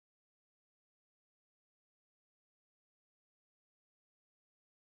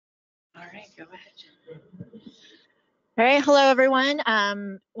right, go ahead, Jen. All right, hello everyone.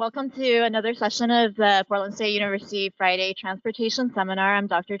 Welcome to another session of the Portland State University Friday Transportation Seminar. I'm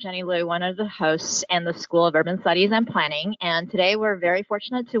Dr. Jenny Liu, one of the hosts in the School of Urban Studies and Planning. And today we're very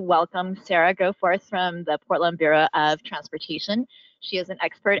fortunate to welcome Sarah Goforth from the Portland Bureau of Transportation. She is an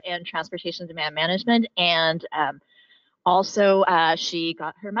expert in transportation demand management, and also she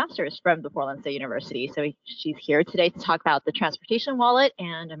got her master's from the Portland State University. So she's here today to talk about the transportation wallet,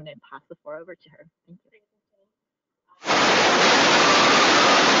 and I'm going to pass the floor over to her. Thank you.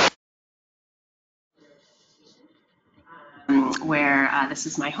 Where this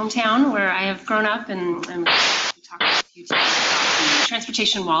is my hometown, where I have grown up, and I'm talking with you today about the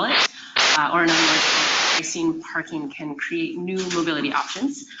transportation wallet, or in other words, pricing parking can create new mobility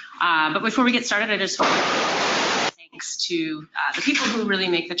options. But before we get started, I just want to thanks to the people who really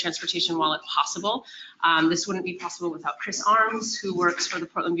make the transportation wallet possible. This wouldn't be possible without Chris Arms, who works for the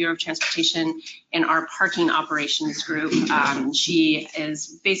Portland Bureau of Transportation in our parking operations group. She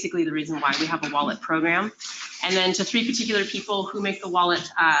is basically the reason why we have a wallet program. And then to three particular people who make the wallet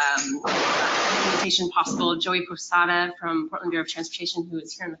implementation possible: Joey Posada from Portland Bureau of Transportation, who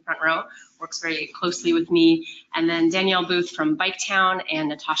is here in the front row, works very closely with me, and then Danielle Booth from Biketown, and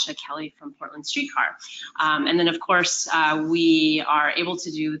Natasha Kelly from Portland Streetcar. And then of course, we are able to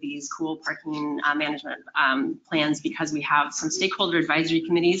do these cool parking management plans because we have some stakeholder advisory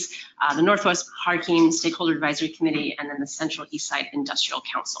committees, the Northwest Parking Stakeholder Advisory Committee, and then the Central Eastside Industrial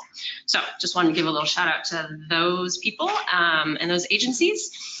Council. So just wanted to give a little shout out to those people and those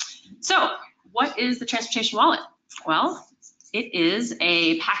agencies. So what is the transportation wallet? Well, it is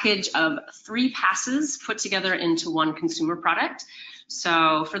a package of 3 passes put together into one consumer product.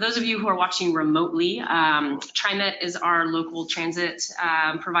 So for those of you who are watching remotely, TriMet is our local transit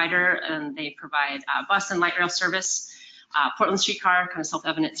provider, and they provide bus and light rail service. Portland Streetcar, kind of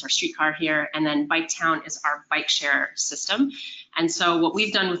self-evident, is our streetcar here, and then Biketown is our bike share system. And so what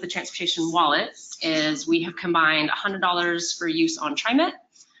we've done with the transportation wallet is we have combined $100 for use on TriMet,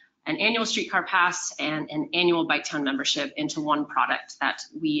 an annual streetcar pass, and an annual Biketown membership into one product that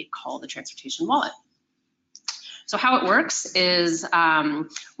we call the transportation wallet. So how it works is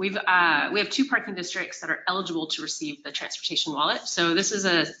we have 2 parking districts that are eligible to receive the transportation wallet. So this is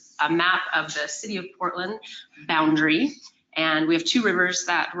a map of the city of Portland boundary, and we have 2 rivers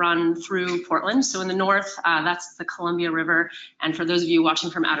that run through Portland. So in the north, that's the Columbia River, and for those of you watching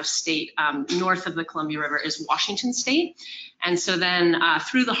from out of state, north of the Columbia River is Washington State. And so then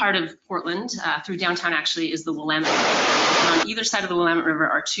through the heart of Portland, through downtown actually, is the Willamette River. And on either side of the Willamette River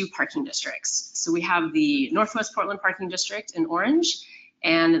are 2 parking districts. So we have the Northwest Portland Parking District in orange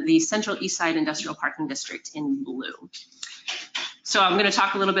and the Central Eastside Industrial Parking District in blue. So I'm going to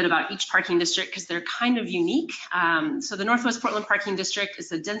talk a little bit about each parking district because they're kind of unique. So the Northwest Portland Parking District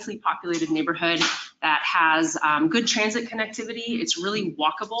is a densely populated neighborhood that has good transit connectivity. It's really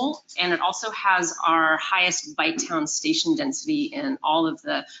walkable, and it also has our highest Biketown station density in all of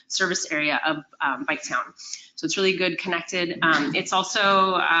the service area of Biketown. So it's really good connected. It's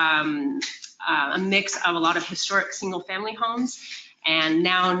also a mix of a lot of historic single-family homes and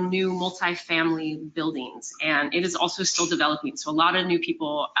now new multifamily buildings, and it is also still developing. So a lot of new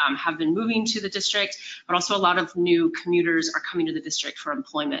people have been moving to the district, but also a lot of new commuters are coming to the district for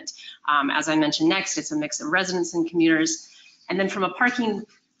employment. As I mentioned next, it's a mix of residents and commuters. And then from a parking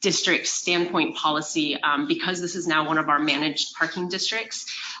district standpoint policy, because this is now one of our managed parking districts,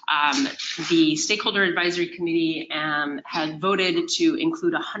 the Stakeholder Advisory Committee had voted to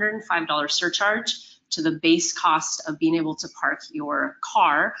include a $105 surcharge to the base cost of being able to park your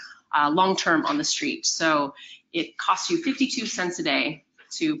car long-term on the street. So it costs you 52 cents a day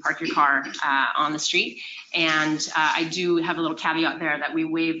to park your car on the street. And I do have a little caveat there that we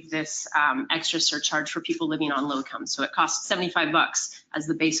waive this extra surcharge for people living on low income. So it costs 75 bucks as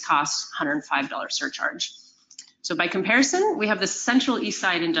the base cost, $105 surcharge. So by comparison, we have the Central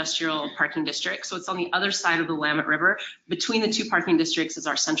Eastside Industrial Parking District. So it's on the other side of the Willamette River. Between the 2 parking districts is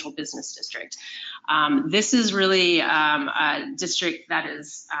our Central Business District. This is really a district that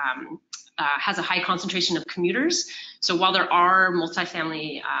is has a high concentration of commuters. So while there are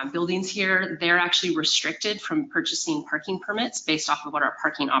multifamily buildings here, they're actually restricted from purchasing parking permits based off of what our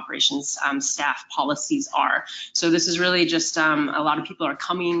parking operations staff policies are. So this is really just a lot of people are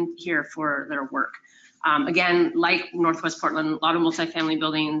coming here for their work. Again, like Northwest Portland, a lot of multifamily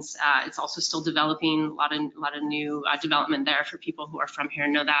buildings. It's also still developing, a lot of new development there for people who are from here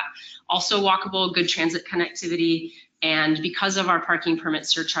and know that. Also walkable, good transit connectivity. And because of our parking permit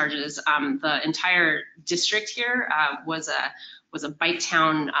surcharges, the entire district here was was a bike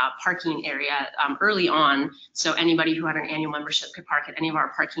town parking area early on, so anybody who had an annual membership could park at any of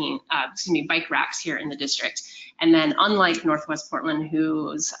our bike racks here in the district. And then unlike Northwest Portland,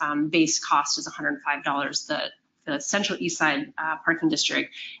 whose base cost is $105, the Central East Side Parking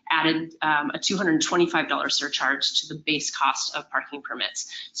District added a $225 surcharge to the base cost of parking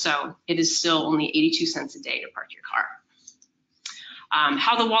permits. So it is still only 82 cents a day to park your car.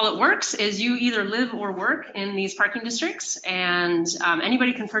 How the wallet works is you either live or work in these parking districts, and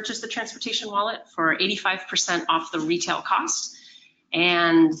anybody can purchase the transportation wallet for 85% off the retail cost.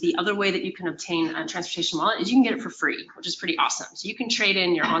 And the other way that you can obtain a transportation wallet is you can get it for free, which is pretty awesome. So you can trade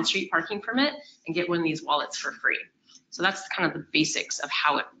in your on-street parking permit and get one of these wallets for free. So that's kind of the basics of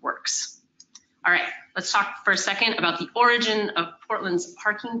how it works. All right, let's talk for a second about the origin of Portland's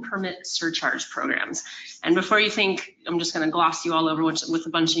parking permit surcharge programs. And before you think I'm just going to gloss you all over with a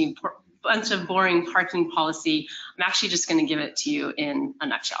bunch of boring parking policy, I'm actually just going to give it to you in a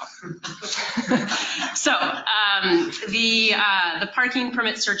nutshell. So the parking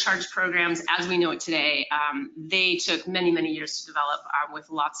permit surcharge programs, as we know it today, they took many, many years to develop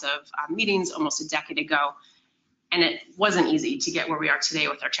with lots of meetings almost a decade ago. And it wasn't easy to get where we are today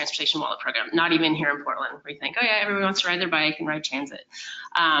with our transportation wallet program, not even here in Portland, where you think, oh yeah, everyone wants to ride their bike and ride transit.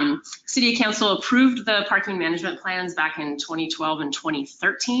 City Council approved the parking management plans back in 2012 and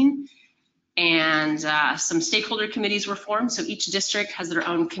 2013. And some stakeholder committees were formed. So each district has their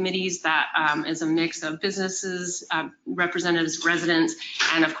own committees that is a mix of businesses, representatives, residents,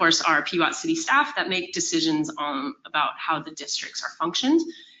 and of course our PWAT city staff that make decisions about how the districts are functioned.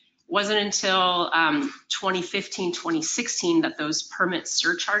 Wasn't until 2015, 2016 that those permit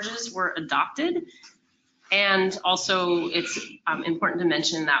surcharges were adopted. And also it's important to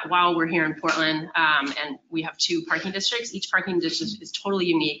mention that while we're here in Portland and we have 2 parking districts, each parking district is totally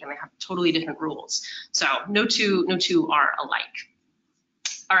unique and they have totally different rules. So no two are alike.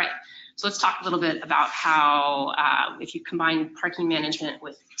 All right, so let's talk a little bit about how if you combine parking management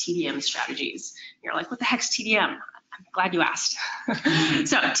with TDM strategies. You're like, what the heck's TDM? I'm glad you asked.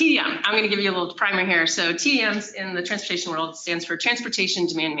 So TDM, I'm going to give you a little primer here. So TDMs in the transportation world stands for Transportation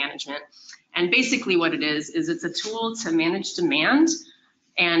Demand Management. And basically what it is it's a tool to manage demand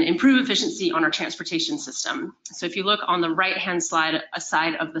and improve efficiency on our transportation system. So if you look on the right-hand side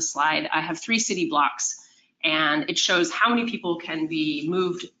of the slide, I have 3 city blocks. And it shows how many people can be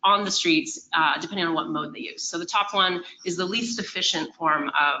moved on the streets depending on what mode they use. So the top one is the least efficient form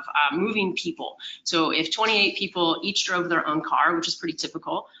of moving people. So if 28 people each drove their own car, which is pretty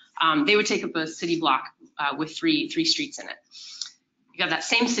typical, they would take up a city block with three streets in it. You got that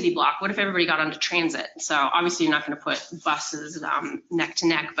same city block. What if everybody got onto transit? So obviously you're not going to put buses neck to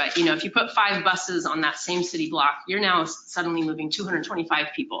neck, but you know, if you put 5 buses on that same city block, you're now suddenly moving 225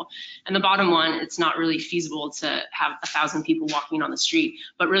 people. And the bottom one, it's not really feasible to have 1,000 people walking on the street.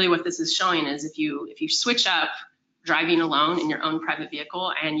 But really what this is showing is if you switch up driving alone in your own private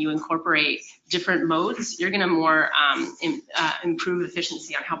vehicle and you incorporate different modes, you're going to more improve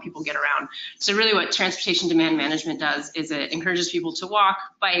efficiency on how people get around. So really what transportation demand management does is it encourages people to walk,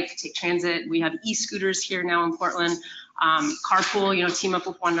 bike, take transit. We have e-scooters here now in Portland, carpool, you know, team up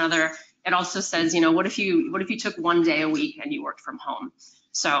with one another. It also says, you know, what if you took one day a week and you worked from home?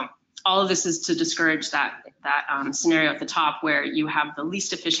 So all of this is to discourage that scenario at the top where you have the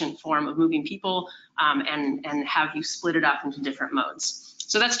least efficient form of moving people and have you split it up into different modes.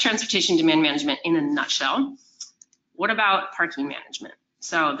 So that's transportation demand management in a nutshell. What about parking management?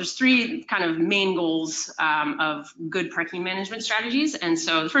 So there's 3 kind of main goals of good parking management strategies. And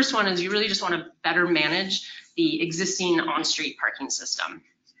so the first one is you really just want to better manage the existing on-street parking system.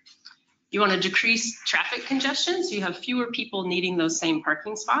 You want to decrease traffic congestion, so you have fewer people needing those same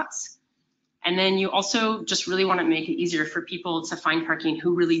parking spots. And then you also just really want to make it easier for people to find parking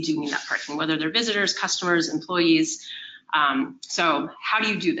who really do need that parking, whether they're visitors, customers, employees. So how do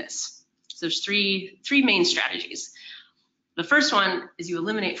you do this? So there's three main strategies. The first one is you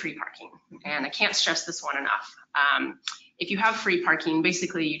eliminate free parking. And I can't stress this one enough. If you have free parking,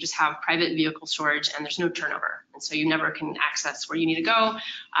 basically you just have private vehicle storage and there's no turnover. And so you never can access where you need to go.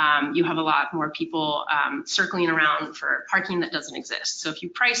 You have a lot more people circling around for parking that doesn't exist. So if you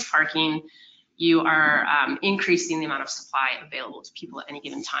price parking, you are increasing the amount of supply available to people at any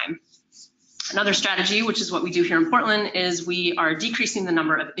given time. Another strategy, which is what we do here in Portland, is we are decreasing the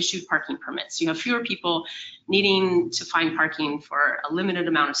number of issued parking permits. You have fewer people needing to find parking for a limited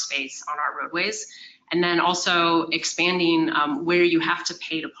amount of space on our roadways. And then also expanding where you have to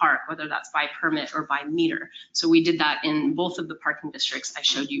pay to park, whether that's by permit or by meter. So we did that in both of the parking districts I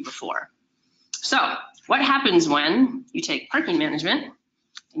showed you before. So what happens when you take parking management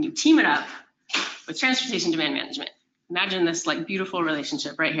and you team it up with transportation demand management? Imagine this like beautiful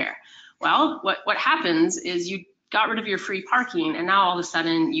relationship right here. Well, what happens is you got rid of your free parking, and now all of a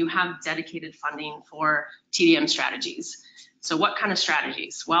sudden you have dedicated funding for TDM strategies. So what kind of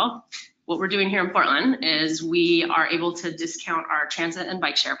strategies? Well, what we're doing here in Portland is we are able to discount our transit and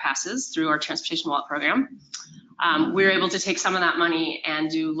bike share passes through our transportation wallet program. We're able to take some of that money and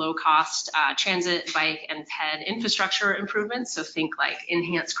do low-cost transit, bike, and ped infrastructure improvements. So think like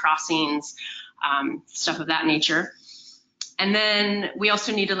enhanced crossings, stuff of that nature. And then we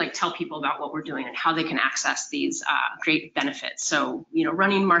also need to like tell people about what we're doing and how they can access these great benefits. So, you know,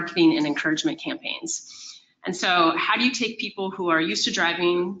 running marketing and encouragement campaigns. And so how do you take people who are used to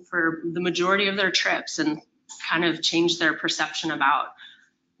driving for the majority of their trips and kind of change their perception about,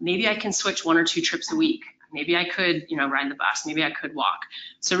 maybe I can switch 1 or 2 trips a week. Maybe I could, you know, ride the bus. Maybe I could walk.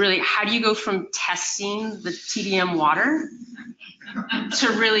 So really, how do you go from testing the TDM water to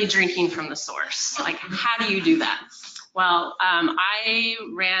really drinking from the source? Like, how do you do that? Well, I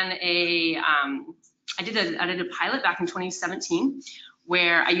did a pilot back in 2017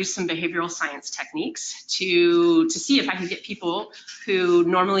 where I used some behavioral science techniques to see if I could get people who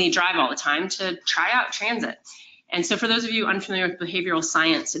normally drive all the time to try out transit. And so for those of you unfamiliar with behavioral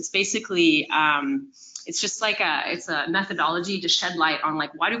science, it's basically, it's just like it's a methodology to shed light on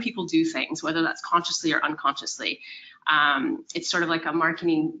like, why do people do things, whether that's consciously or unconsciously. It's sort of like a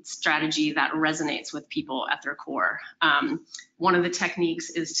marketing strategy that resonates with people at their core. One of the techniques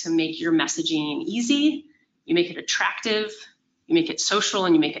is to make your messaging easy, you make it attractive, you make it social,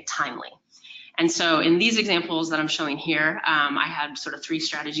 and you make it timely. And so in these examples that I'm showing here, I had sort of 3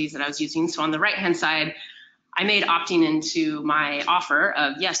 strategies that I was using. So on the right-hand side, I made opting into my offer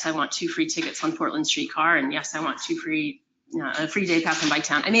of, yes, I want 2 free tickets on Portland Streetcar, and yes, I want a free day pass on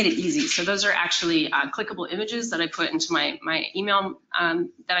Biketown. I made it easy. So those are actually clickable images that I put into my email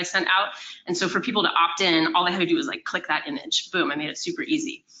that I sent out. And so for people to opt in, all I had to do was like click that image. Boom, I made it super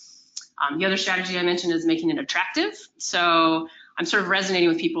easy. The other strategy I mentioned is making it attractive. So I'm sort of resonating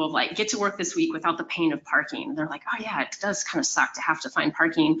with people of like, get to work this week without the pain of parking. They're like, oh yeah, it does kind of suck to have to find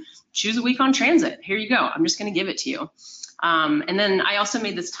parking. Choose a week on transit. Here you go. I'm just going to give it to you. And then I also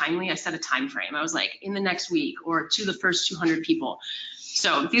made this timely. I set a time frame. I was like, in the next week or to the first 200 people.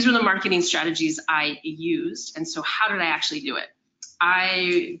 So these were the marketing strategies I used. And so how did I actually do it?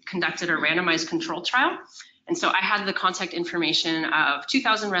 I conducted a randomized control trial. And so I had the contact information of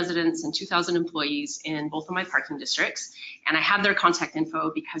 2,000 residents and 2,000 employees in both of my parking districts. And I had their contact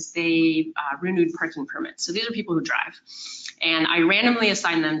info because they renewed parking permits. So these are people who drive. And I randomly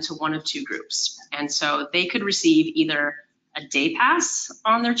assigned them to one of 2 groups. And so they could receive either a day pass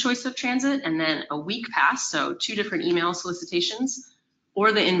on their choice of transit and then a week pass, so 2 different email solicitations,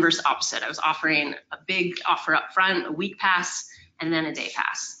 or the inverse opposite. I was offering a big offer up front, a week pass, and then a day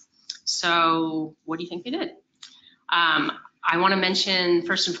pass. So what do you think they did? I want to mention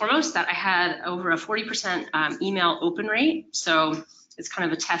first and foremost that I had over a 40% email open rate. So it's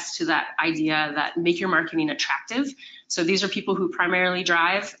kind of a test to that idea that make your marketing attractive. So these are people who primarily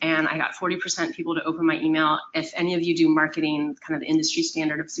drive, and I got 40% people to open my email. If any of you do marketing, kind of the industry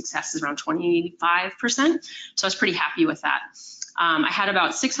standard of success is around 25%. So I was pretty happy with that. I had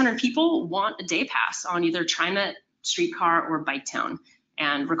about 600 people want a day pass on either TriMet, Streetcar, or Biketown.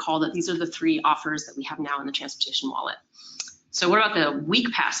 And recall that these are the 3 offers that we have now in the transportation wallet. So what about the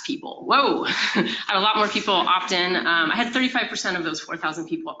week pass people? Whoa, I had a lot more people opt in. I had 35% of those 4,000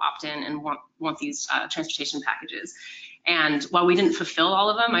 people opt in and want these transportation packages. And while we didn't fulfill all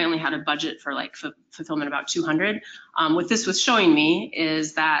of them, I only had a budget for like fulfillment about 200. What this was showing me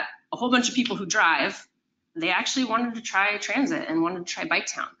is that a whole bunch of people who drive, they actually wanted to try transit and wanted to try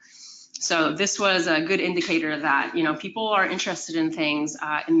Biketown. So this was a good indicator that, you know, people are interested in things,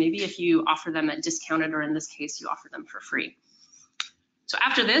 and maybe if you offer them at discounted, or in this case, you offer them for free. So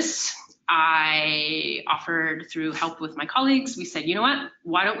after this, I offered through help with my colleagues, we said, you know what,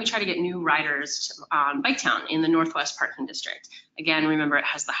 why don't we try to get new riders on Biketown in the Northwest Parking District? Again, remember it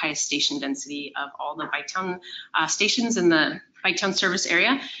has the highest station density of all the Biketown stations in the Biketown service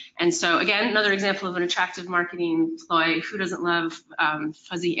area. And so again, another example of an attractive marketing ploy. Who doesn't love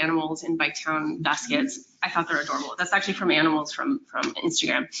fuzzy animals in Biketown baskets? I thought they're adorable. That's actually from animals from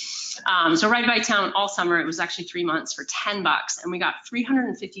Instagram. So Ride Biketown all summer, it was actually 3 months for $10, and we got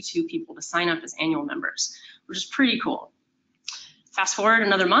 352 people to sign up as annual members, which is pretty cool. Fast forward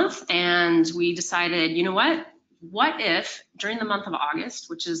another month, and we decided, you know what if during the month of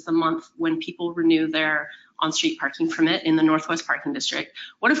August, which is the month when people renew their on-street parking permit in the Northwest Parking District,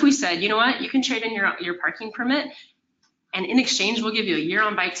 what if we said, you know what, you can trade in your parking permit, and in exchange, we'll give you a year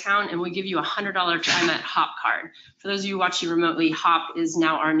on Biketown, and we'll give you a $100 TriMet HOP card. For those of you watching remotely, HOP is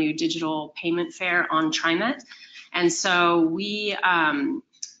now our new digital payment fare on TriMet. And so we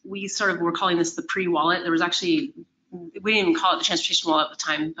sort of were calling this the pre-wallet. There was actually, we didn't even call it the transportation wallet at the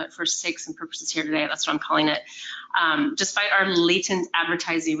time, but for sakes and purposes here today, that's what I'm calling it. Despite our latent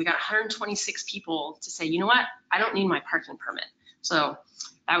advertising, we got 126 people to say, you know what, I don't need my parking permit. So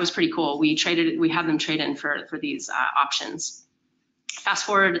that was pretty cool. We had them trade in for these options. Fast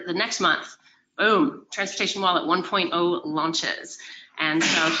forward the next month, boom, Transportation Wallet 1.0 launches. And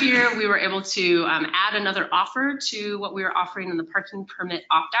so here we were able to add another offer to what we were offering in the parking permit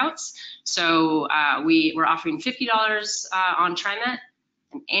opt-outs. So we were offering $50 on TriMet,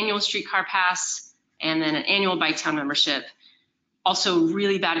 an annual streetcar pass, and then an annual Biketown membership. Also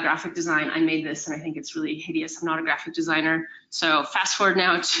really bad graphic design. I made this and I think it's really hideous. I'm not a graphic designer. So fast forward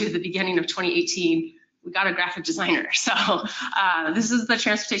now to the beginning of 2018, we got a graphic designer. So this is the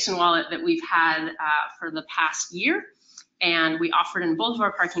transportation wallet that we've had for the past year. And we offered in both of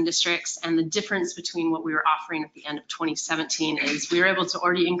our parking districts. And the difference between what we were offering at the end of 2017 is we were able to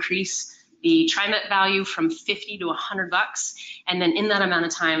already increase the TriMet value from 50 to $100. And then in that amount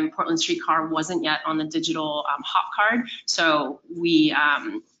of time, Portland Streetcar wasn't yet on the digital hop card. So we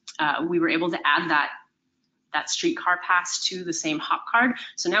were able to add that streetcar pass to the same hop card.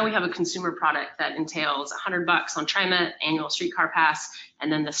 So now we have a consumer product that entails $100 on TriMet, annual streetcar pass,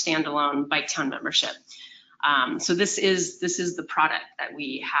 and then the standalone Biketown membership. So this is the product that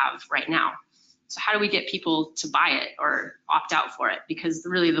we have right now. So how do we get people to buy it or opt out for it? Because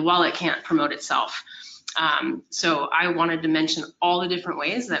really the wallet can't promote itself. So I wanted to mention all the different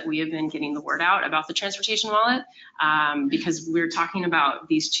ways that we have been getting the word out about the transportation wallet, because we're talking about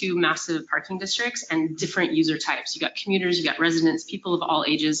these two massive parking districts and different user types. You got commuters, you got residents, people of all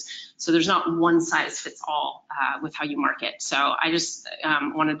ages. So there's not one size fits all with how you market. So I just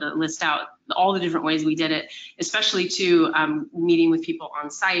wanted to list out all the different ways we did it, especially to meeting with people on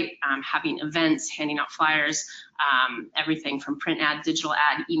site, having events, handing out flyers, everything from print ad, digital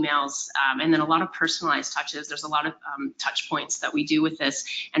ad, emails, and then a lot of personalized touches. There's a lot of touch points that we do with this.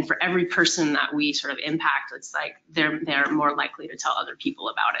 And for every person that we sort of impact, it's like they're more likely to tell other people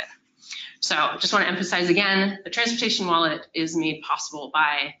about it. So just want to emphasize again, the transportation wallet is made possible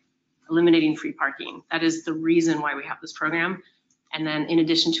by eliminating free parking. That is the reason why we have this program. And then in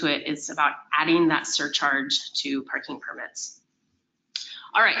addition to it, it's about adding that surcharge to parking permits.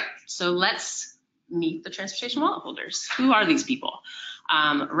 All right, so let's meet the transportation wallet holders. Who are these people?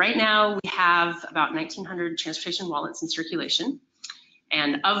 Right now, we have about 1,900 transportation wallets in circulation.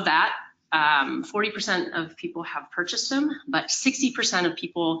 And of that, 40% of people have purchased them, but 60% of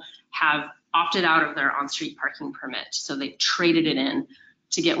people have opted out of their on-street parking permit. So they traded it in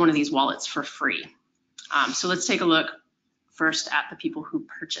to get one of these wallets for free. So let's take a look first at the people who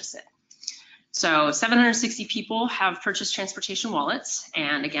purchase it. So 760 people have purchased transportation wallets.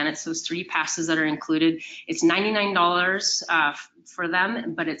 And again, it's those 3 passes that are included. It's $99 for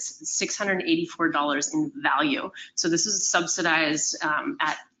them, but it's $684 in value. So this is subsidized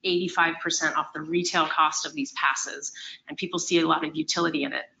at 85% off the retail cost of these passes. And people see a lot of utility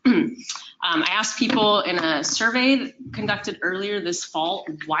in it. I asked people in a survey conducted earlier this fall,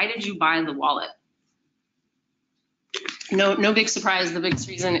 why did you buy the wallet? No big surprise. The biggest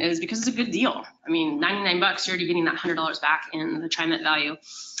reason is because it's a good deal. I mean, $99, you're already getting that $100 back in the TriMet value.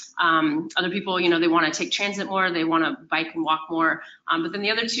 Other people, you know, they want to take transit more, they want to bike and walk more. But then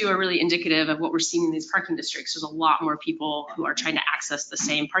the other two are really indicative of what we're seeing in these parking districts. There's a lot more people who are trying to access the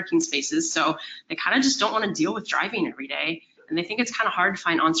same parking spaces. So they kind of just don't want to deal with driving every day. And they think it's kind of hard to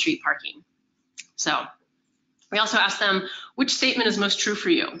find on-street parking. So we also asked them, which statement is most true for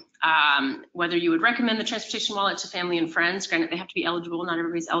you? Whether you would recommend the transportation wallet to family and friends. Granted, they have to be eligible. Not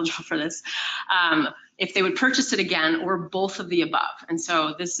everybody's eligible for this. If they would purchase it again, or both of the above. And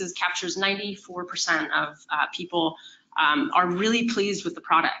so this captures 94% of people are really pleased with the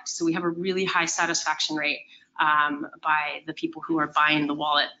product. So we have a really high satisfaction rate by the people who are buying the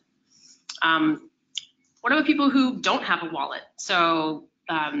wallet. What about people who don't have a wallet? So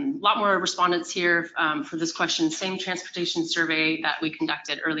a lot more respondents here for this question, same transportation survey that we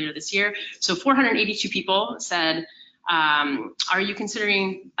conducted earlier this year. So 482 people said, are you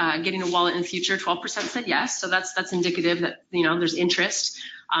considering getting a wallet in the future? 12% said yes, so that's indicative that, you know, there's interest.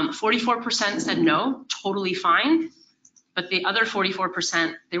 44% said no, totally fine, but the other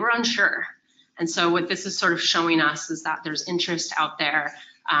 44%, they were unsure. And so what this is sort of showing us is that there's interest out there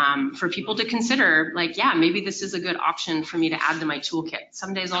for people to consider, like, yeah, maybe this is a good option for me to add to my toolkit.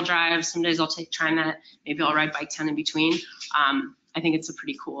 Some days I'll drive, some days I'll take TriMet, maybe I'll ride Biketown in between. I think it's a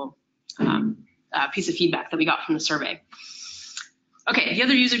pretty cool piece of feedback that we got from the survey. Okay, the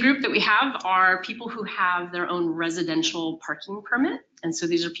other user group that we have are people who have their own residential parking permit. And so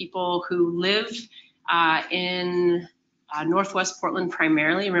these are people who live In Northwest Portland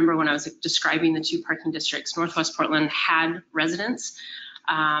primarily, remember when I was describing the 2 parking districts, Northwest Portland had residents.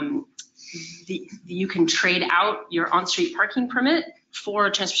 You can trade out your on-street parking permit for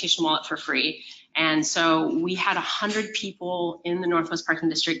a transportation wallet for free. And so we had 100 people in the Northwest Parking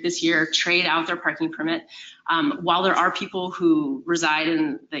District this year trade out their parking permit. While there are people who reside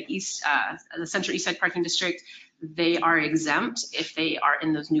in the Central East Side Parking District, they are exempt if they are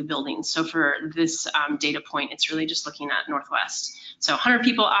in those new buildings. So for this data point, it's really just looking at Northwest. So 100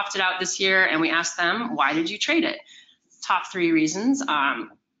 people opted out this year, and we asked them, why did you trade it? Top 3 reasons.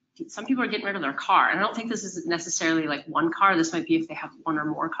 Some people are getting rid of their car. And I don't think this is necessarily like one car. This might be if they have 1 or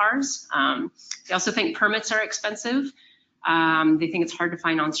more cars. They also think permits are expensive. They think it's hard to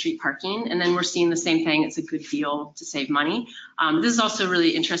find on-street parking. And then we're seeing the same thing. It's a good deal to save money. This is also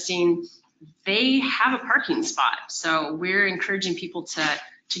really interesting. They have a parking spot. So we're encouraging people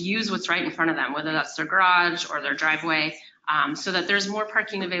to use what's right in front of them, whether that's their garage or their driveway, so that there's more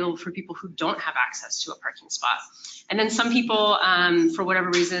parking available for people who don't have access to a parking spot. And then some people, for whatever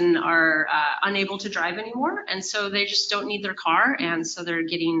reason, are unable to drive anymore, and so they just don't need their car, and so they're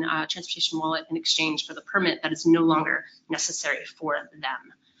getting a transportation wallet in exchange for the permit that is no longer necessary for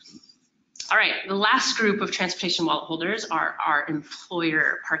them. All right, the last group of transportation wallet holders are our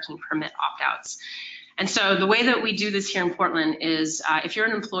employer parking permit opt-outs. And so the way that we do this here in Portland is if you're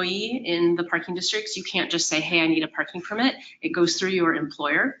an employee in the parking districts, you can't just say, hey, I need a parking permit. It goes through your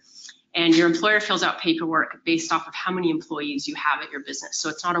employer. And your employer fills out paperwork based off of how many employees you have at your business. So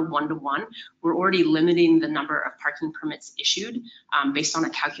it's not a one-to-one. We're already limiting the number of parking permits issued based on a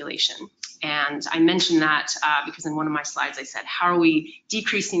calculation. And I mentioned that because in one of my slides I said, how are we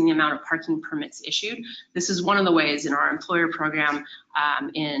decreasing the amount of parking permits issued? This is one of the ways in our employer program.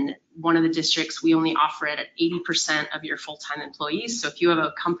 In one of the districts, we only offer it at 80% of your full-time employees. So if you have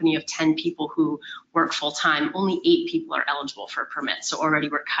a company of 10 people who work full-time, only 8 people are eligible for a permit. So already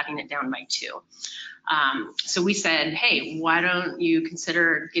we're cutting it down by 2. So we said, hey, why don't you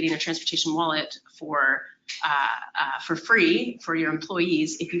consider getting a transportation wallet for free for your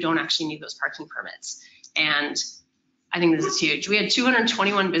employees if you don't actually need those parking permits? And I think this is huge. We had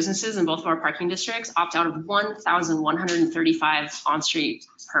 221 businesses in both of our parking districts opt out of 1,135 on-street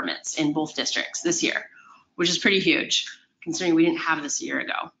permits in both districts this year, which is pretty huge considering we didn't have this a year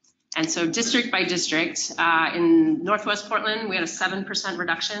ago. And so district by district, in Northwest Portland, we had a 7%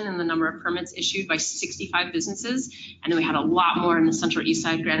 reduction in the number of permits issued by 65 businesses. And then we had a lot more in the Central East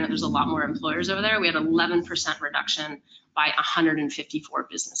Side. Granted, there's a lot more employers over there. We had 11% reduction by 154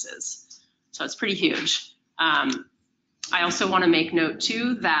 businesses. So it's pretty huge. I also want to make note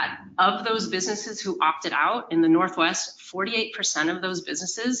too that of those businesses who opted out in the Northwest, 48% of those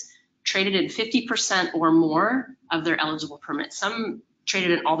businesses traded in 50% or more of their eligible permits. Some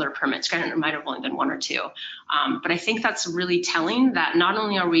traded in all their permits. Granted, it might have only been 1 or 2. But I think that's really telling that not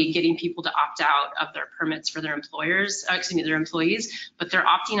only are we getting people to opt out of their permits for their employers, their employees, but they're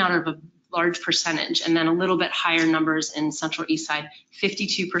opting out of a large percentage, and then a little bit higher numbers in Central East Side.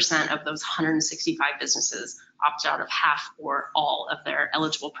 52% of those 165 businesses opt out of half or all of their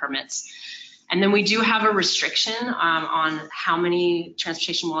eligible permits. And then we do have a restriction on how many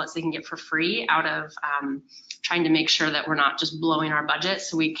transportation wallets they can get for free out of trying to make sure that we're not just blowing our budget.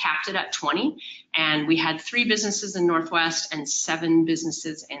 So we capped it at 20, and we had 3 businesses in Northwest and 7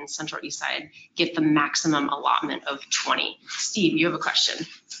 businesses in Central East Side get the maximum allotment of 20. Steve, you have a question.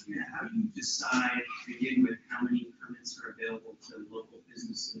 Yeah, how do you decide to begin with how many permits are available to local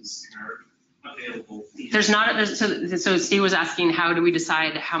businesses and are available? There's not, so Steve was asking, how do we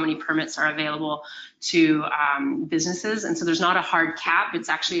decide how many permits are available to businesses? And so there's not a hard cap. It's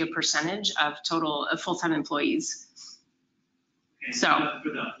actually a percentage of total of full-time employees. Okay, so for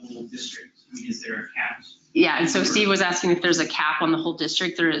the whole district, I mean, is there a cap? Yeah, and so Steve was asking if there's a cap on the whole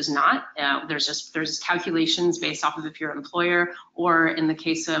district. There is not. There's calculations based off of if you're an employer, or in the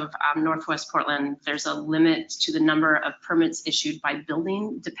case of Northwest Portland, there's a limit to the number of permits issued by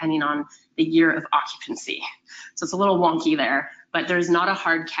building depending on the year of occupancy. So it's a little wonky there, but there's not a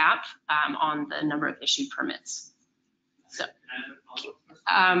hard cap on the number of issued permits. So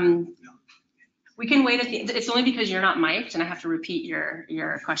we can wait it's only because you're not mic'd and I have to repeat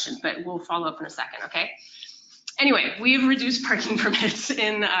your question, but we'll follow up in a second, okay? Anyway, we've reduced parking permits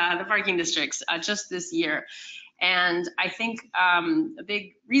in the parking districts just this year. And I think a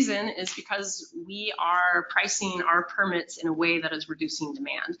big reason is because we are pricing our permits in a way that is reducing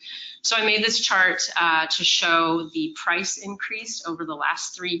demand. So I made this chart to show the price increase over the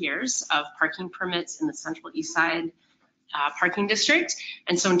last 3 years of parking permits in the Central East Side parking district.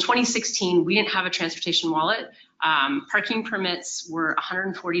 And so in 2016, we didn't have a transportation wallet. Parking permits were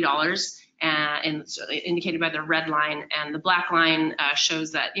 $140. and so indicated by the red line, and the black line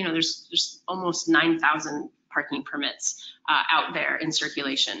shows that there's almost 9,000 parking permits out there in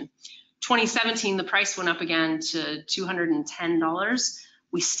circulation. 2017, the price went up again to $210.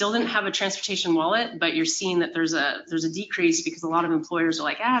 We still didn't have a transportation wallet, but you're seeing that there's a decrease because a lot of employers are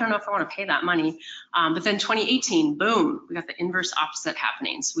like, I don't know if I want to pay that money. But then 2018, boom, we got the inverse opposite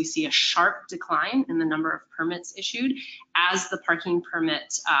happening. So we see a sharp decline in the number of permits issued as the parking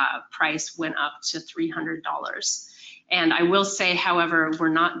permit price went up to $300. And I will say, however, we're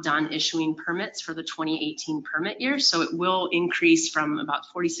not done issuing permits for the 2018 permit year. So it will increase from about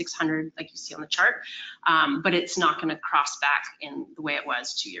 4,600, like you see on the chart, but it's not going to cross back in the way it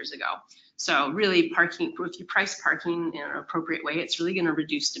was 2 years ago. So really parking, if you price parking in an appropriate way, it's really going to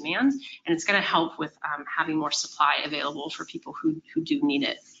reduce demand, and it's going to help with having more supply available for people who do need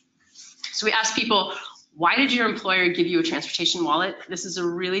it. So we asked people, why did your employer give you a transportation wallet? This is a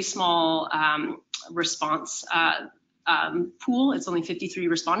really small response pool. It's only 53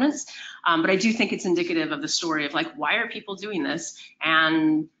 respondents, but I do think it's indicative of the story of like, why are people doing this?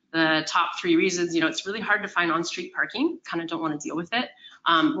 And the top 3 reasons, it's really hard to find on-street parking, kind of don't want to deal with it.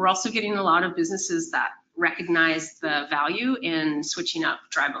 We're also getting a lot of businesses that recognize the value in switching up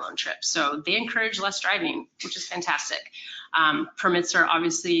drive-alone trips. So they encourage less driving, which is fantastic. Permits are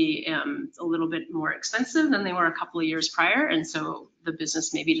obviously a little bit more expensive than they were a couple of years prior, and so the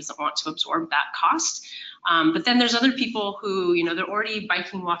business maybe doesn't want to absorb that cost. But then there's other people who, they're already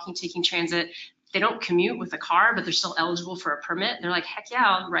biking, walking, taking transit. They don't commute with a car, but they're still eligible for a permit. They're like, heck yeah,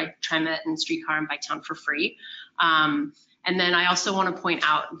 I'll ride TriMet and streetcar and Biketown for free. And then I also want to point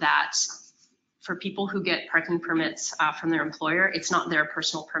out that for people who get parking permits from their employer, it's not their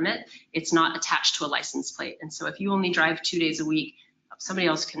personal permit. It's not attached to a license plate. And so if you only drive 2 days a week, somebody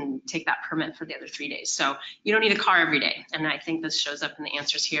else can take that permit for the other 3 days. So you don't need a car every day. And I think this shows up in the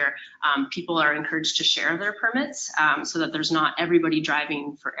answers here. People are encouraged to share their permits so that there's not everybody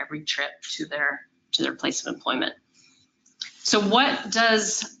driving for every trip to their place of employment. So what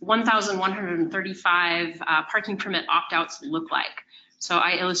does 1,135 parking permit opt-outs look like? So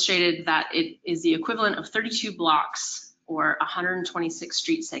I illustrated that it is the equivalent of 32 blocks or 126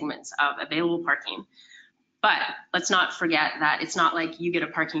 street segments of available parking. But let's not forget that it's not like you get a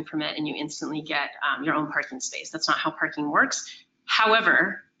parking permit and you instantly get your own parking space. That's not how parking works.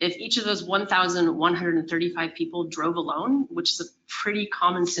 However, if each of those 1,135 people drove alone, which is a pretty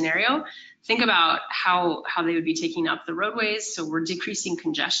common scenario, think about how they would be taking up the roadways. So we're decreasing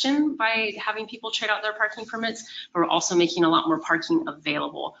congestion by having people trade out their parking permits, but we're also making a lot more parking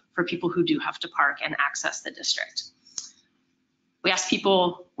available for people who do have to park and access the district. We asked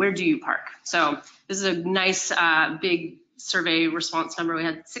people, where do you park? So this is a nice big survey response number. We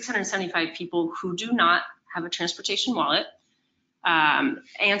had 675 people who do not have a transportation wallet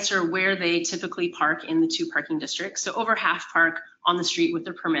answer where they typically park in the 2 parking districts. So over half park on the street with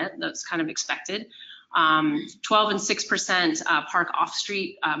their permit. That's kind of expected. 12 and 6% park off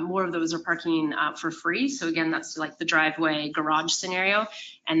street. More of those are parking for free. So again, that's like the driveway garage scenario.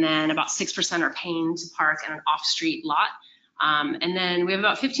 And then about 6% are paying to park in an off street lot. And then we have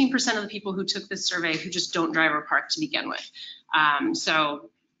about 15% of the people who took this survey who just don't drive or park to begin with. So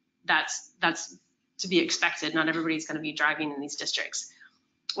that's to be expected. Not everybody's going to be driving in these districts.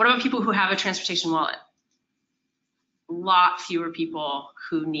 What about people who have a transportation wallet? A lot fewer people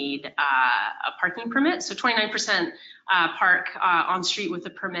who need a parking permit. So 29% park on street with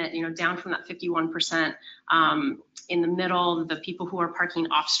a permit, down from that 51%. In the middle, the people who are parking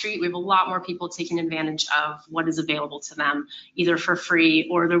off street, we have a lot more people taking advantage of what is available to them, either for free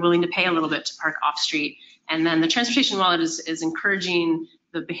or they're willing to pay a little bit to park off street. And then the transportation wallet is encouraging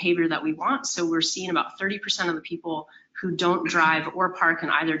the behavior that we want. So we're seeing about 30% of the people who don't drive or park in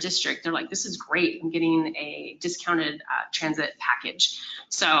either district, they're like, this is great, I'm getting a discounted transit package.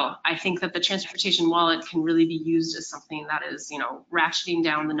 So I think that the transportation wallet can really be used as something that is, ratcheting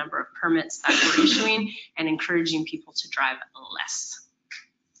down the number of permits that we're issuing and encouraging people to drive less.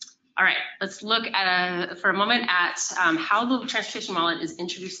 All right, let's look at for a moment at how the transportation wallet is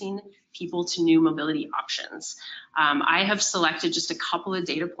introducing people to new mobility options. I have selected just a couple of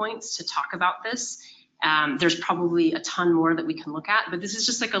data points to talk about this. There's probably a ton more that we can look at, but this is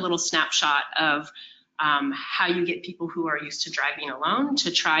just like a little snapshot of how you get people who are used to driving alone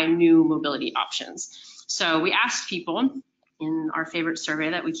to try new mobility options. So we asked people in our favorite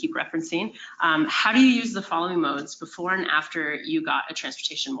survey that we keep referencing, how do you use the following modes before and after you got a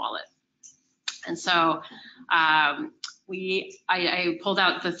transportation wallet? And so I pulled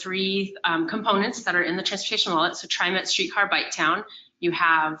out the 3 components that are in the transportation wallet. So TriMet, streetcar, Biketown. You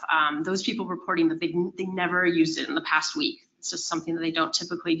have those people reporting that they never used it in the past week. It's just something that they don't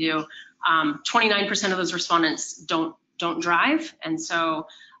typically do. 29% of those respondents don't drive, and so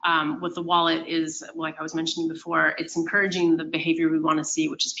what the wallet is, like I was mentioning before, it's encouraging the behavior we want to see,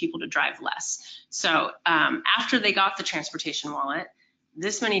 which is people to drive less. So after they got the transportation wallet,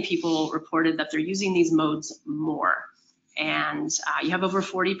 this many people reported that they're using these modes more. And you have over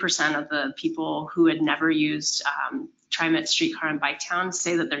 40% of the people who had never used TriMet, Streetcar, and Biketown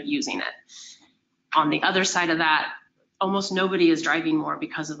say that they're using it. On the other side of that, almost nobody is driving more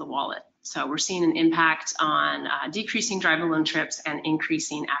because of the wallet. So we're seeing an impact on decreasing drive alone trips and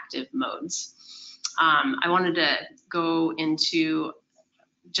increasing active modes. I wanted to go into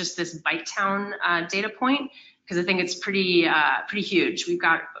just this Biketown data point because I think it's pretty huge. We've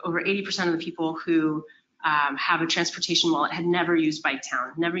got over 80% of the people who have a transportation wallet had never used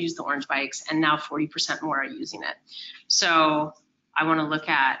Biketown, never used the orange bikes, and now 40% more are using it. So I want to look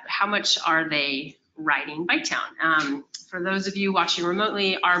at how much are they riding Biketown. For those of you watching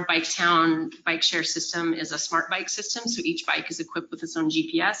remotely, our Biketown bike share system is a smart bike system. So each bike is equipped with its own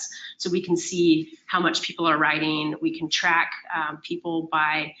GPS. So we can see how much people are riding. We can track people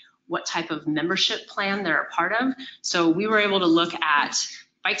by what type of membership plan they're a part of. So we were able to look at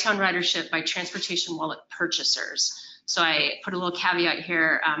Biketown ridership by transportation wallet purchasers. So I put a little caveat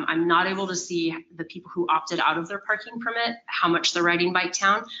here. I'm not able to see the people who opted out of their parking permit, how much they're riding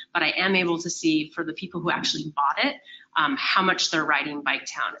Biketown, but I am able to see for the people who actually bought it, how much they're riding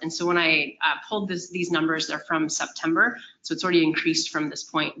Biketown. And so when I pulled these numbers, they're from September, so it's already increased from this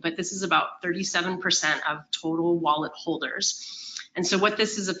point, but this is about 37% of total wallet holders. And so what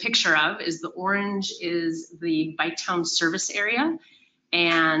this is a picture of is the orange is the Biketown service area,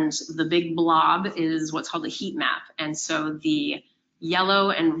 and the big blob is what's called a heat map. And so the yellow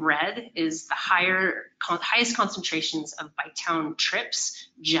and red is the highest concentrations of Biketown trips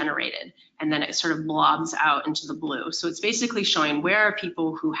generated. And then it sort of blobs out into the blue. So it's basically showing where are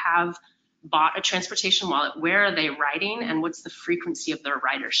people who have bought a transportation wallet, where are they riding, and what's the frequency of their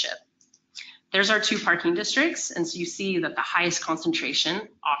ridership. There's our two parking districts, and so you see that the highest concentration,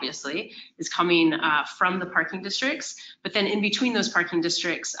 obviously, is coming from the parking districts, but then in between those parking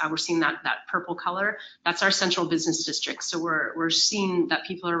districts, we're seeing that purple color, that's our central business district. So we're seeing that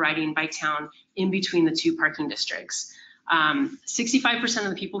people are riding Biketown in between the two parking districts. 65% of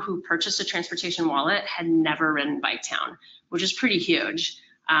the people who purchased a transportation wallet had never ridden Biketown, which is pretty huge,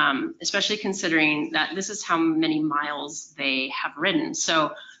 especially considering that this is how many miles they have ridden.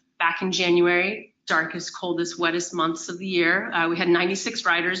 So back in January, darkest, coldest, wettest months of the year, we had 96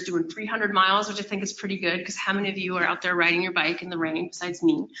 riders doing 300 miles, which I think is pretty good because how many of you are out there riding your bike in the rain besides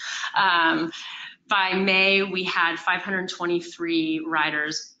me? By May, we had 523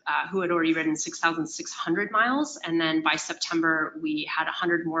 riders who had already ridden 6,600 miles. And then by September, we had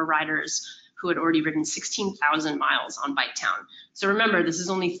 100 more riders who had already ridden 16,000 miles on Biketown. So remember, this is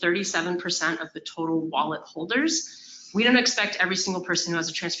only 37% of the total wallet holders. We don't expect every single person who has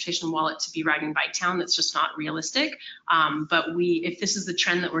a transportation wallet to be riding Biketown. That's just not realistic. But if this is the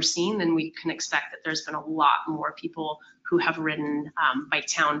trend that we're seeing, then we can expect that there's been a lot more people who have ridden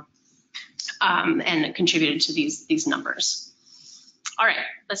Biketown and contributed to these numbers. All right,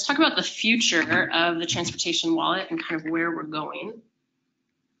 let's talk about the future of the transportation wallet and kind of where we're going.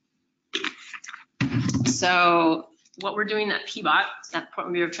 So what we're doing at PBOT, at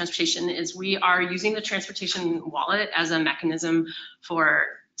Portland Bureau of Transportation, is we are using the transportation wallet as a mechanism for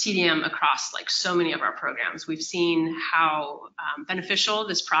TDM across like so many of our programs. We've seen how beneficial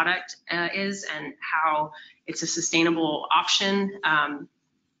this product is and how it's a sustainable option.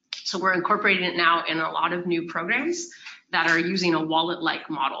 So we're incorporating it now in a lot of new programs that are using a wallet-like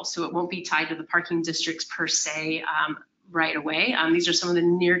model. So it won't be tied to the parking districts per se right away. These are some of the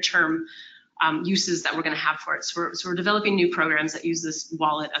near-term uses that we're going to have for it. So we're developing new programs that use this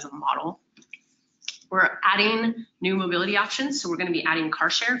wallet as a model. We're adding new mobility options. So we're going to be adding car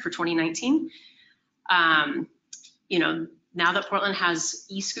share for 2019. You know, now that Portland has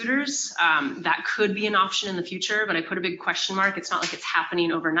e-scooters, that could be an option in the future, but I put a big question mark. It's not like it's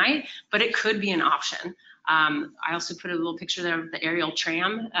happening overnight, but it could be an option. I also put a little picture there of the aerial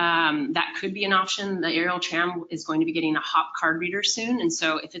tram. That could be an option. The aerial tram is going to be getting a HOP card reader soon. And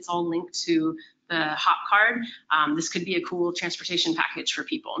so if it's all linked to the HOP card, this could be a cool transportation package for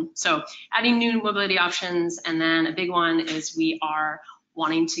people. So adding new mobility options. And then a big one is we are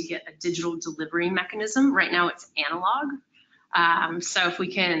wanting to get a digital delivery mechanism. Right now it's analog. So if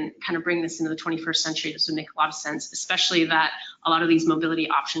we can kind of bring this into the 21st century, this would make a lot of sense, especially that a lot of these mobility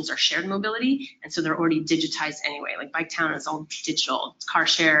options are shared mobility, and so they're already digitized anyway. Like Biketown is all digital. Car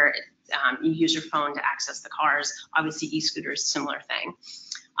share, you use your phone to access the cars. Obviously, e-scooters, similar thing.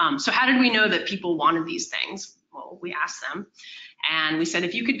 So how did we know that people wanted these things? Well, we asked them, and we said,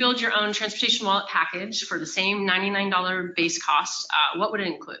 if you could build your own transportation wallet package for the same $99 base cost, what would it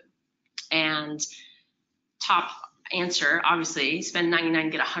include? And top answer, obviously, spend $99,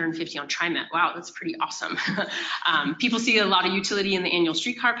 get $150 on TriMet. Wow, that's pretty awesome. People see a lot of utility in the annual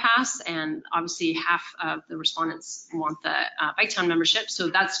streetcar pass, and obviously half of the respondents want the Biketown membership. So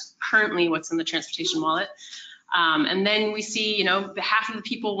that's currently what's in the transportation wallet. And then we see, you know, half of the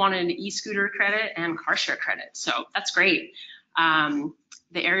people wanted e-scooter credit and car share credit. So that's great.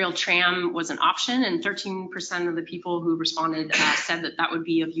 The aerial tram was an option, and 13% of the people who responded said that that would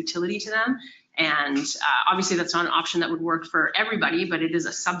be of utility to them. And obviously that's not an option that would work for everybody, but it is a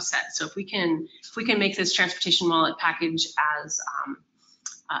subset. So if we can make this transportation wallet package as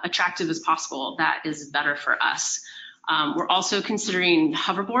attractive as possible, that is better for us. We're also considering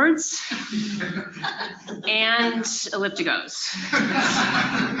hoverboards and ellipticos.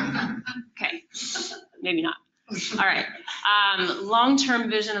 Okay, maybe not. All right, long-term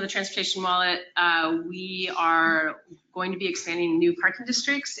vision of the transportation wallet, we are going to be expanding new parking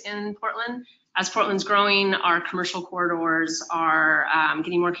districts in Portland. As Portland's growing, our commercial corridors are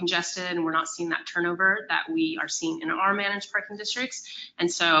getting more congested, and we're not seeing that turnover that we are seeing in our managed parking districts. And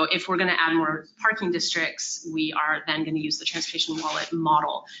so if we're gonna add more parking districts, we are then gonna use the transportation wallet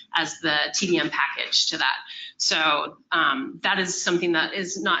model as the TDM package to that. So that is something that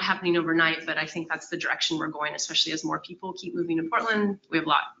is not happening overnight, but I think that's the direction we're going, especially as more people keep moving to Portland. We have a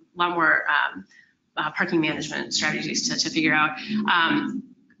lot more parking management strategies to figure out.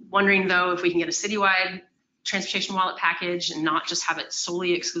 Wondering though if we can get a citywide transportation wallet package and not just have it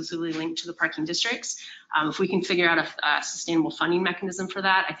solely exclusively linked to the parking districts. If we can figure out a sustainable funding mechanism for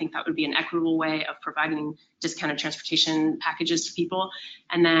that, I think that would be an equitable way of providing discounted transportation packages to people.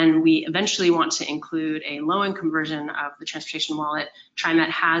 And then we eventually want to include a low-income version of the transportation wallet. TriMet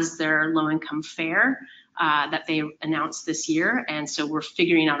has their low-income fare that they announced this year. And so we're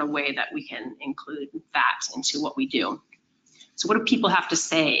figuring out a way that we can include that into what we do. So what do people have to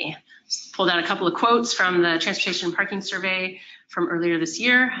say? Pulled out a couple of quotes from the Transportation and Parking Survey from earlier this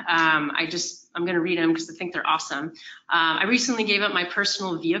year. I'm going to read them because I think they're awesome. I recently gave up my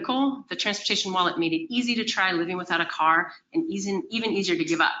personal vehicle. The transportation wallet made it easy to try living without a car and even easier to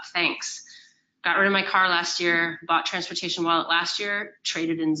give up. Thanks. Got rid of my car last year, bought transportation wallet last year,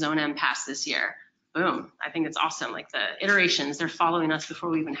 traded in Zone M Pass this year. Boom. I think it's awesome. Like the iterations, they're following us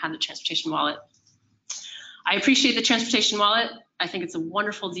before we even had the transportation wallet. I appreciate the transportation wallet. I think it's a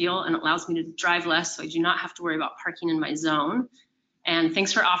wonderful deal and it allows me to drive less, so I do not have to worry about parking in my zone. And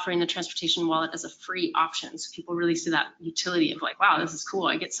thanks for offering the transportation wallet as a free option. So people really see that utility of like, wow, this is cool.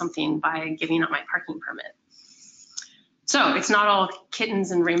 I get something by giving up my parking permit. So it's not all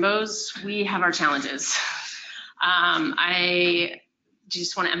kittens and rainbows. We have our challenges. I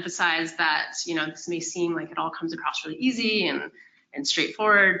just want to emphasize that, you know, this may seem like it all comes across really easy and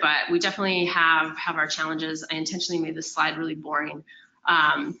straightforward, but we definitely have our challenges. I intentionally made this slide really boring.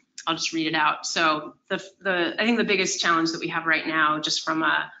 I'll just read it out. So I think the biggest challenge that we have right now, just from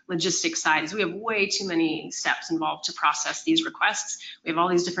a logistics side, is we have way too many steps involved to process these requests. We have all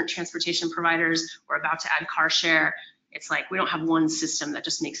these different transportation providers. We're about to add car share. It's like we don't have one system that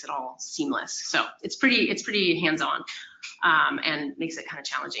just makes it all seamless. So it's pretty hands-on and makes it kind of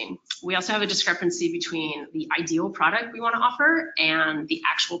challenging. We also have a discrepancy between the ideal product we want to offer and the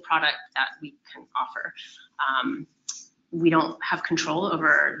actual product that we can offer. We don't have control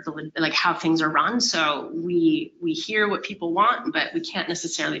over how things are run. So we hear what people want, but we can't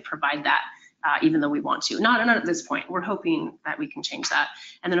necessarily provide that even though we want to. Not at this point. We're hoping that we can change that.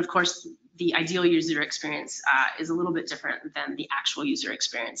 And then of course, the ideal user experience is a little bit different than the actual user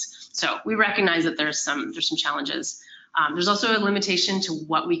experience. So we recognize that there's some challenges. There's also a limitation to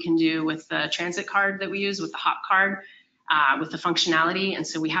what we can do with the transit card that we use, with the hop card, with the functionality. And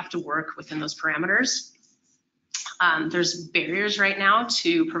so we have to work within those parameters. There's barriers right now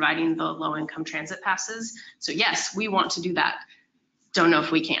to providing the low-income transit passes. So yes, we want to do that. Don't know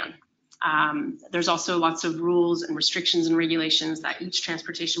if we can. There's also lots of rules and restrictions and regulations that each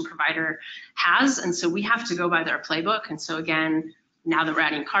transportation provider has. And so we have to go by their playbook. And so again, now that we're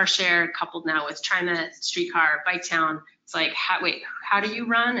adding car share, coupled now with TriMet, streetcar, Biketown, it's like, how do you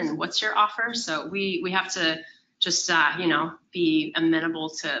run and what's your offer? So we have to just, you know, be amenable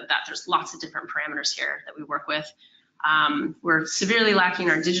to that. There's lots of different parameters here that we work with. We're severely lacking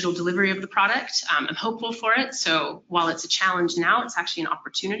our digital delivery of the product. I'm hopeful for it. So while it's a challenge now, it's actually an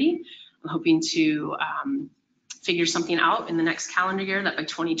opportunity. I'm hoping to figure something out in the next calendar year that by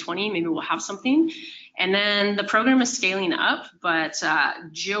 2020, maybe we'll have something. And then the program is scaling up, but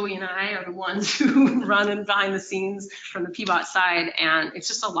Joey and I are the ones who run in behind the scenes from the PBOT side, and it's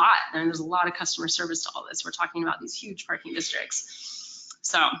just a lot, and there's a lot of customer service to all this. We're talking about these huge parking districts.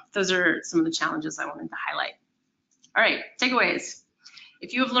 So those are some of the challenges I wanted to highlight. All right, takeaways.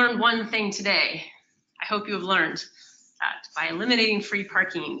 If you have learned one thing today, I hope you have learned that by eliminating free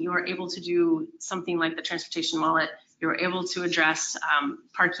parking, you are able to do something like the transportation wallet. You're able to address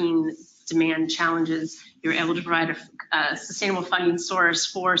parking demand challenges. You're able to provide a sustainable funding source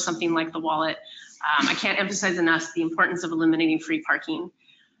for something like the wallet. I can't emphasize enough the importance of eliminating free parking.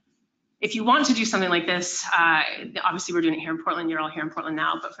 If you want to do something like this, obviously we're doing it here in Portland, you're all here in Portland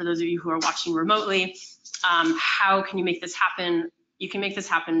now, but for those of you who are watching remotely, how can you make this happen? You can make this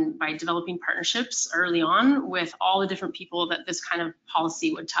happen by developing partnerships early on with all the different people that this kind of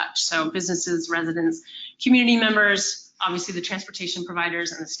policy would touch. So businesses, residents, community members, obviously the transportation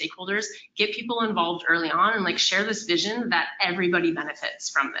providers and the stakeholders. Get people involved early on and like share this vision that everybody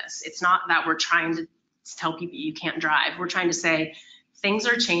benefits from this. It's not that we're trying to tell people you can't drive. We're trying to say, things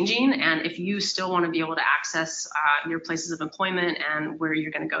are changing, and if you still want to be able to access your places of employment and where you're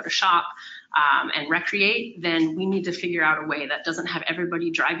going to go to shop and recreate, then we need to figure out a way that doesn't have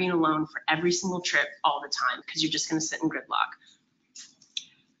everybody driving alone for every single trip all the time, because you're just going to sit in gridlock.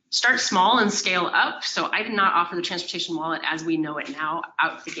 Start small and scale up. So I did not offer the transportation wallet as we know it now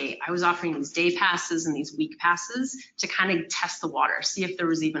out the gate. I was offering these day passes and these week passes to kind of test the water, see if there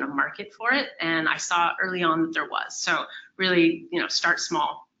was even a market for it. And I saw early on that there was. So really, start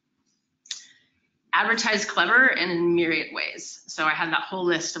small. Advertise clever and in myriad ways. So I had that whole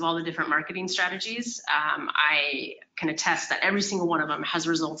list of all the different marketing strategies. I can attest that every single one of them has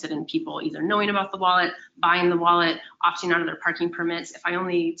resulted in people either knowing about the wallet, buying the wallet, opting out of their parking permits. If I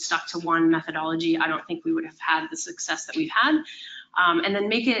only stuck to one methodology, I don't think we would have had the success that we've had. And then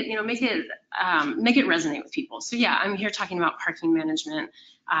make it resonate with people. So yeah, I'm here talking about parking management,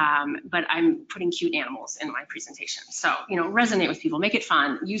 but I'm putting cute animals in my presentation. So, resonate with people, make it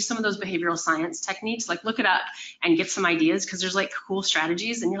fun, use some of those behavioral science techniques, like look it up and get some ideas, because there's like cool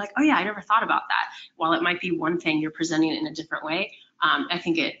strategies and you're like, oh yeah, I never thought about that. While it might be one thing, you're presenting it in a different way. I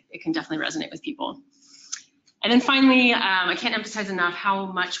think it can definitely resonate with people. And then finally, I can't emphasize enough how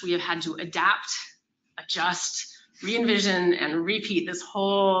much we have had to adapt, adjust, re-envision and repeat this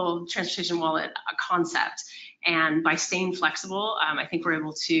whole transportation wallet concept. And by staying flexible, I think we're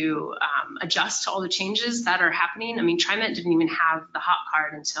able to adjust to all the changes that are happening. I mean, TriMet didn't even have the hot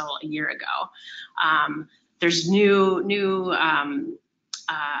card until a year ago. There's new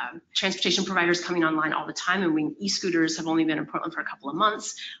transportation providers coming online all the time, and e-scooters have only been in Portland for a couple of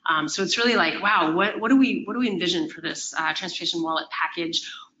months. So it's really like, wow, what do we envision for this transportation wallet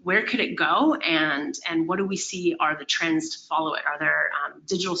package? Where could it go, and what do we see are the trends to follow it? Are there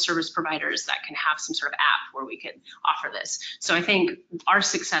digital service providers that can have some sort of app where we could offer this? So I think our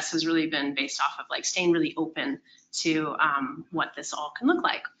success has really been based off of like staying really open to what this all can look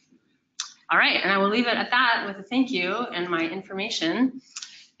like. All right, and I will leave it at that with a thank you and my information.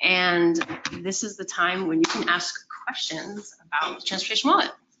 And this is the time when you can ask questions about the transportation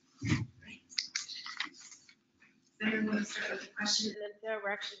wallet. Then we'll start with the question, and then Sarah,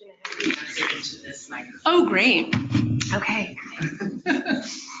 we're actually going to have you answer into this microphone. Oh, great. Okay.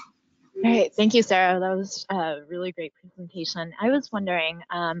 All right, thank you, Sarah. That was a really great presentation. I was wondering,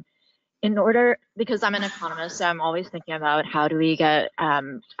 because I'm an economist, so I'm always thinking about how do we get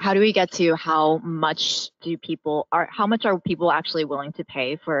to how much are people actually willing to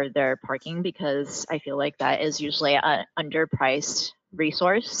pay for their parking, because I feel like that is usually an underpriced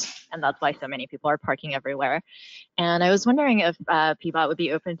resource, and that's why so many people are parking everywhere. And I was wondering if PBOT would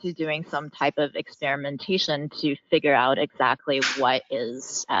be open to doing some type of experimentation to figure out exactly what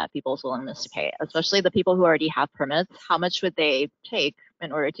is people's willingness to pay, especially the people who already have permits. How much would they take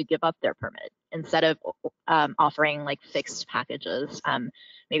in order to give up their permit, instead of offering like fixed packages,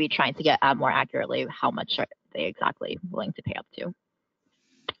 maybe trying to get more accurately how much are they exactly willing to pay up to?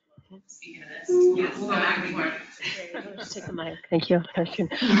 Take the mic. Thank you. Thank you,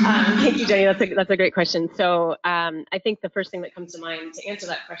 Jenny. That's a great question. So I think the first thing that comes to mind to answer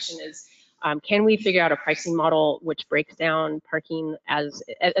that question is, can we figure out a pricing model which breaks down parking as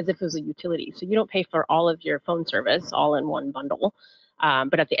if it was a utility? So you don't pay for all of your phone service all in one bundle,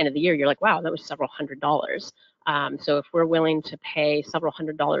 but at the end of the year, you're like, wow, that was several $100s. So if we're willing to pay several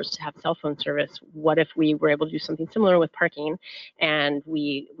 $100s to have cell phone service, what if we were able to do something similar with parking, and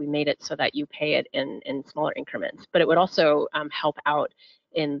we made it so that you pay it in smaller increments? But it would also help out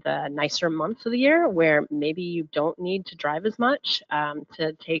in the nicer months of the year where maybe you don't need to drive as much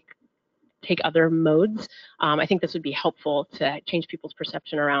to take take other modes. I think this would be helpful to change people's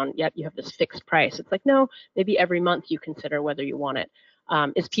perception around, yep, you have this fixed price. It's like, no, maybe every month you consider whether you want it.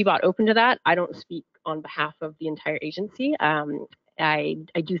 Is PBOT open to that? I don't speak on behalf of the entire agency. I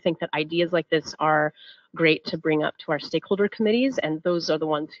do think that ideas like this are great to bring up to our stakeholder committees, and those are the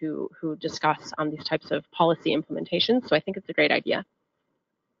ones who discuss these types of policy implementations. So I think it's a great idea.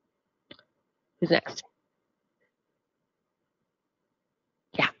 Who's next?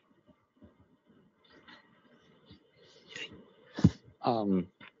 Yeah.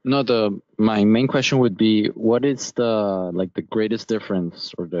 My main question would be, what is the greatest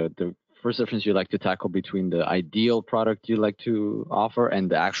difference, or the first difference you'd like to tackle between the ideal product you like to offer and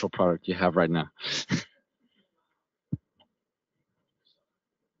the actual product you have right now?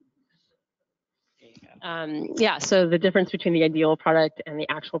 Yeah, so the difference between the ideal product and the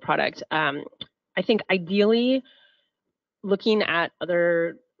actual product. I think ideally, looking at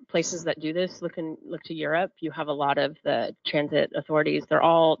other places that do this, look to Europe. You have a lot of the transit authorities. They're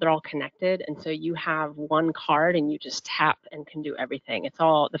all connected, and so you have one card and you just tap and can do everything. It's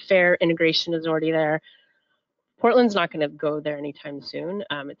all, the fare integration is already there. Portland's not going to go there anytime soon.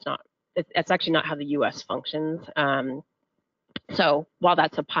 It's actually not how the U.S. functions. So while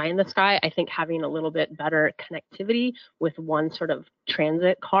that's a pie in the sky, I think having a little bit better connectivity with one sort of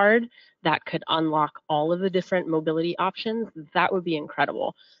transit card that could unlock all of the different mobility options, that would be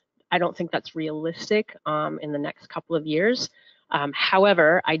incredible. I don't think that's realistic in the next couple of years.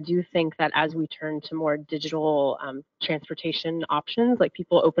 However, I do think that as we turn to more digital transportation options, like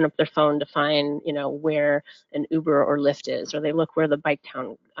people open up their phone to find, where an Uber or Lyft is, or they look where the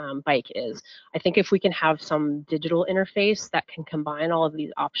Biketown bike is. I think if we can have some digital interface that can combine all of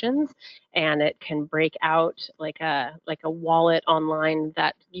these options, and it can break out like a wallet online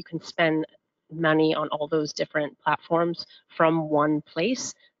that you can spend money on all those different platforms from one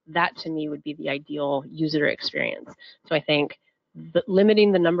place, that to me would be the ideal user experience. So I think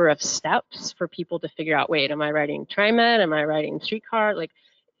limiting the number of steps for people to figure out, wait, am I riding TriMet? Am I riding streetcar? Like,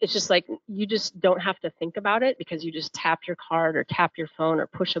 it's just like, you just don't have to think about it because you just tap your card or tap your phone or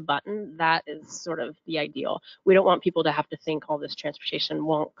push a button. That is sort of the ideal. We don't want people to have to think all this transportation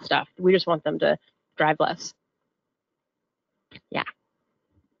wonk stuff. We just want them to drive less. Yeah.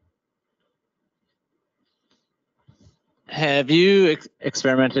 Have you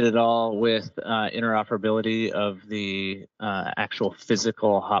experimented at all with interoperability of the actual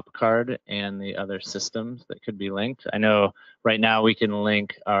physical hop card and the other systems that could be linked? I know right now we can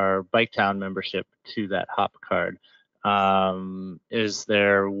link our Biketown membership to that hop card. Is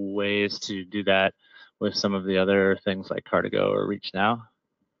there ways to do that with some of the other things like Car2Go or Reach Now?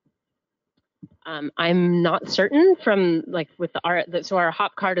 I'm not certain from with so our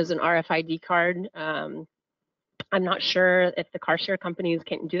hop card is an RFID card. I'm not sure if the car share companies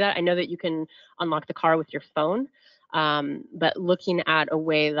can do that. I know that you can unlock the car with your phone, but looking at a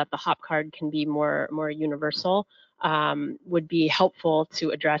way that the hop card can be more universal would be helpful to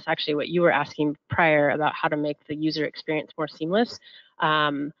address actually what you were asking prior about how to make the user experience more seamless.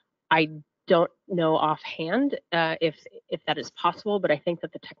 I don't know offhand if that is possible, but I think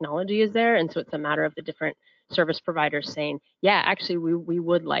that the technology is there, and so it's a matter of the different service providers saying, yeah, actually we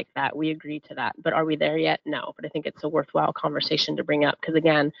would like that, we agree to that, but are we there yet? No, but I think it's a worthwhile conversation to bring up, because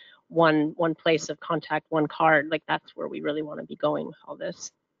again, one place of contact, one card, like that's where we really want to be going with all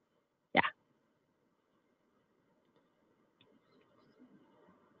this. Yeah.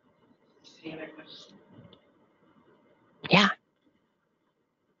 Any other questions? Yeah.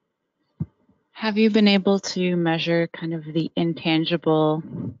 Have you been able to measure kind of the intangible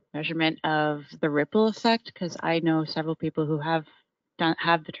measurement of the ripple effect? Because I know several people who have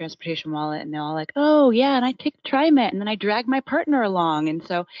the transportation wallet, and they're all like, oh yeah, and I take TriMet, and then I drag my partner along. And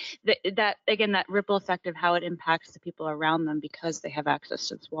so that again, that ripple effect of how it impacts the people around them because they have access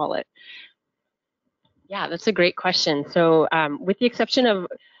to this wallet. Yeah, that's a great question. So with the exception of,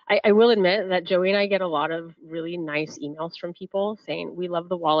 I will admit that Joey and I get a lot of really nice emails from people saying, we love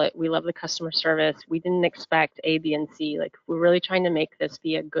the wallet, we love the customer service, we didn't expect A, B, and C. Like, we're really trying to make this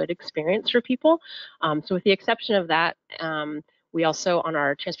be a good experience for people. So with the exception of that, we also, on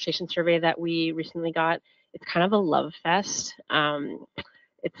our transportation survey that we recently got, it's kind of a love fest.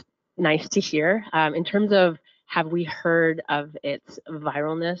 It's nice to hear. In terms of, have we heard of its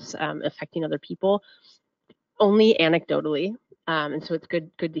viralness affecting other people? Only anecdotally. And so it's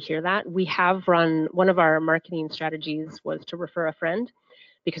good to hear that. We have run, one of our marketing strategies was to refer a friend,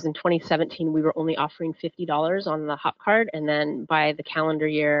 because in 2017 we were only offering $50 on the hop card, and then by the calendar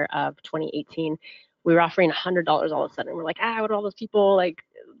year of 2018 we were offering $100 all of a sudden. We're like, what are all those people, like,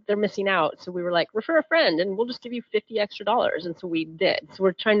 they're missing out. So we were like, refer a friend and we'll just give you $50 extra. And so we did. So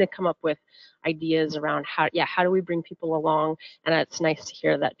we're trying to come up with ideas around how do we bring people along? And it's nice to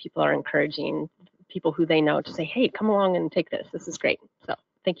hear that people are encouraging people who they know to say, hey, come along and take this. This is great. So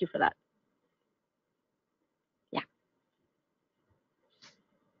thank you for that. Yeah.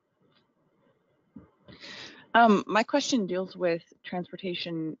 My question deals with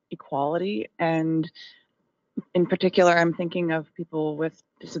transportation equality, and in particular, I'm thinking of people with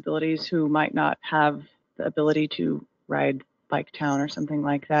disabilities who might not have the ability to ride Bike Town or something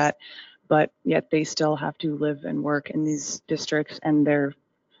like that, but yet they still have to live and work in these districts, and they're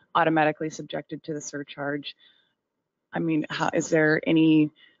automatically subjected to the surcharge. I mean, is there any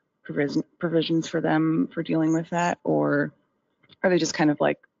provisions for them for dealing with that, or are they just kind of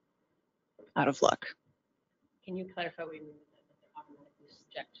like out of luck? Can you clarify what you mean that they're automatically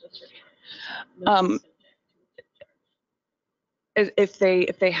subject to the surcharge?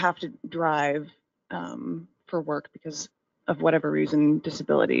 If they have to drive for work because of whatever reason,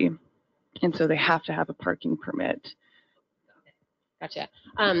 disability, and so they have to have a parking permit. Gotcha.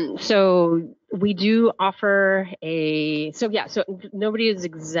 So we do offer so nobody is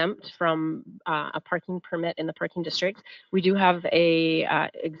exempt from a parking permit in the parking district. We do have a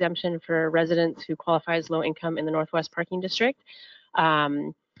exemption for residents who qualify as low income in the Northwest Parking District.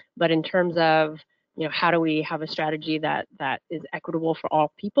 But in terms of, how do we have a strategy that is equitable for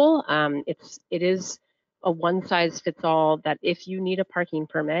all people? It is a one-size-fits-all that if you need a parking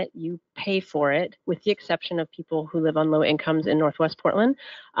permit, you pay for it, with the exception of people who live on low incomes in Northwest Portland.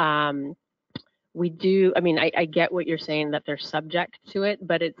 We do, I get what you're saying, that they're subject to it,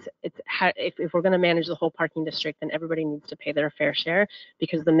 but if we're going to manage the whole parking district, then everybody needs to pay their fair share,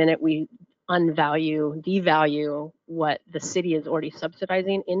 because the minute we devalue what the city is already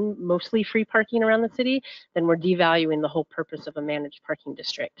subsidizing in mostly free parking around the city, then we're devaluing the whole purpose of a managed parking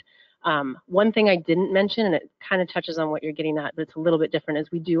district. One thing I didn't mention, and it kind of touches on what you're getting at, but it's a little bit different,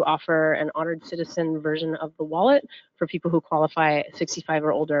 is we do offer an honored citizen version of the wallet for people who qualify 65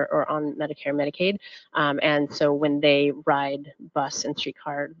 or older or on Medicare, Medicaid. And so when they ride bus and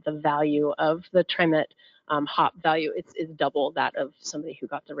streetcar, the value of the TriMet hop value is double that of somebody who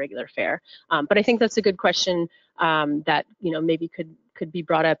got the regular fare. But I think that's a good question that maybe could be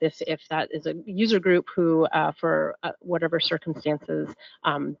brought up if that is a user group who, for whatever circumstances,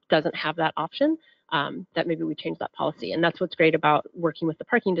 doesn't have that option. That maybe we change that policy. And that's what's great about working with the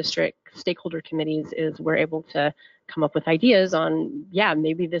parking district stakeholder committees, is we're able to come up with ideas on,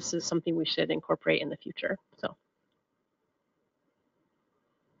 maybe this is something we should incorporate in the future. So.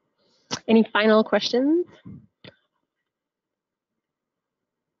 Any final questions?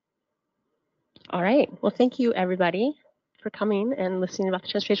 All right. Well, thank you, everybody, for coming and listening about the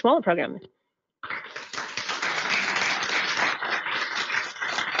Transportation Wallet Program.